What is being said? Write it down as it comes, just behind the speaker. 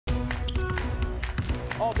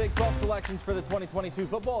All Big 12 selections for the 2022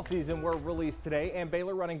 football season were released today, and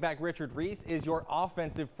Baylor running back Richard Reese is your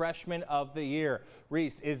Offensive Freshman of the Year.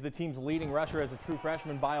 Reese is the team's leading rusher as a true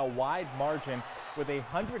freshman by a wide margin with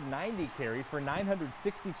 190 carries for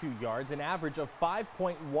 962 yards, an average of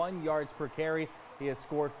 5.1 yards per carry. He has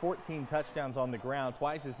scored 14 touchdowns on the ground,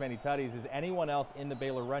 twice as many tutties as anyone else in the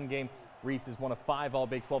Baylor run game. Reese is one of 5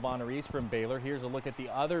 All-Big 12 honorees from Baylor. Here's a look at the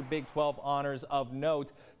other Big 12 honors of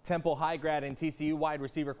note. Temple High grad and TCU wide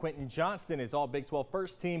receiver Quentin Johnston is All-Big 12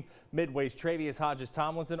 first team. Midway's Travius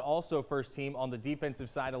Hodges-Tomlinson also first team on the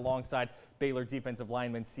defensive side alongside Baylor defensive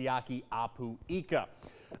lineman Siaki Apu-Ika.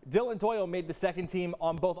 Dylan Doyle made the second team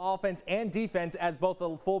on both offense and defense as both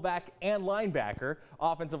a fullback and linebacker.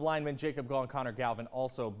 Offensive lineman Jacob Gaw and Connor Galvin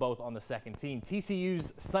also both on the second team.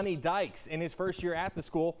 TCU's Sonny Dykes, in his first year at the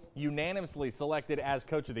school, unanimously selected as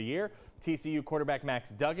Coach of the Year. TCU quarterback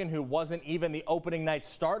Max Duggan, who wasn't even the opening night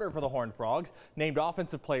starter for the Horned Frogs, named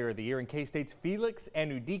Offensive Player of the Year, and K-State's Felix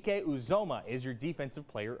Enudike Uzoma is your Defensive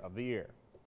Player of the Year.